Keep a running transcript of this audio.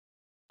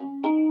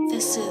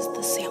This is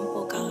the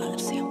sample god,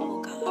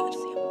 sample god,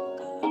 sample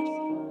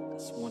god.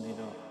 Let's one it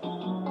up.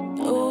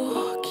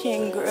 Ooh,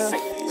 King Griff.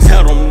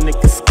 Tell them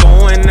niggas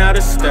going out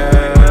of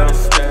style.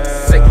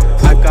 Say,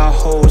 I got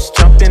hoes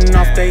jumping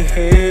off they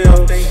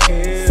hill.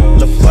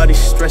 Lil' buddy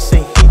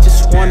stressing, he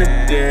just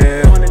wanna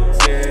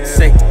deal.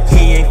 Say,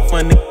 he ain't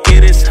finna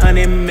get his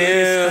 100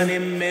 mil.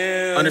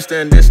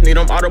 Understand this, need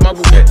them out of my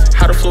bouquet.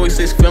 How the flow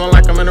 6 feeling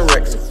like I'm in a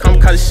wreck.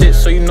 Kamikaze shit,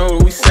 so you know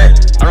where we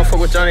set. I don't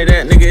fuck with Johnny,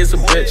 that nigga is a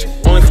bitch.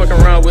 Only fucking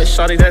around with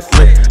shawty that's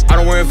lit. I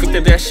don't worry if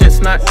that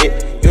shit's not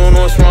it. You don't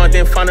know what's wrong,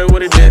 then find out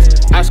what it is.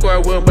 I score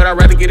at will, but I'd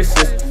rather get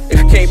assist. If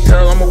you can't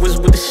tell, I'm a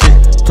wizard with the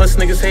shit. Plus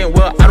niggas hating,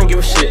 well, I don't give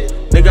a shit.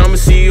 Nigga, I'm a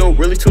CEO,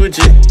 really too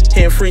legit.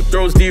 Hitting free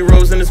throws,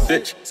 D-Rose in this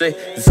bitch. Say,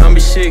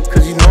 zombie shit,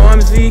 cause you know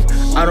I'm Z.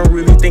 I don't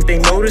really think they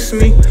notice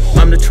me.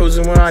 I'm the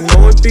chosen one, I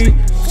know it be.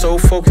 So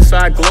focused,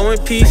 I glow in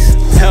peace.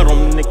 Tell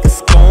them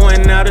niggas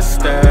going out of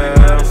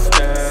style.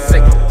 Say,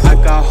 I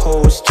got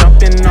hoes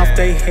jumping off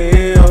they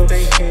hill.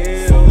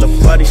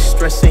 Lil' buddy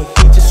stressing,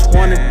 he just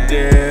wanna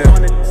deal.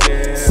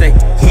 Say,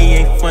 he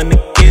ain't finna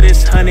get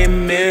his 100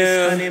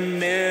 mil.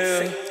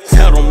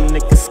 Tell them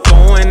niggas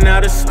going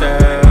out of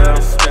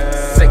style.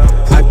 Say,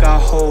 I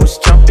got hoes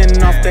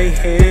jumping off they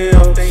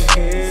hill.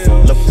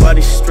 Lil'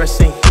 buddy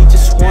stressing, he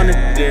just wanna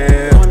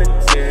deal.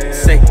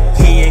 Say,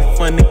 he ain't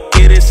finna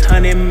get his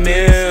 100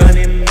 mil.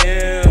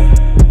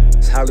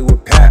 It's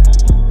Hollywood Pat.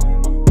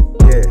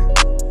 Yeah.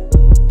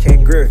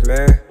 King Griff,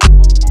 man.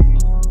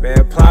 Man,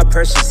 apply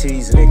pressure to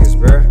these niggas,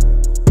 bruh.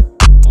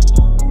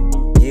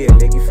 Yeah,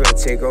 nigga, you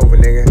finna take over,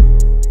 nigga.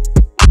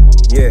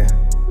 Yeah.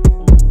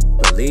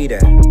 Believe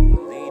that.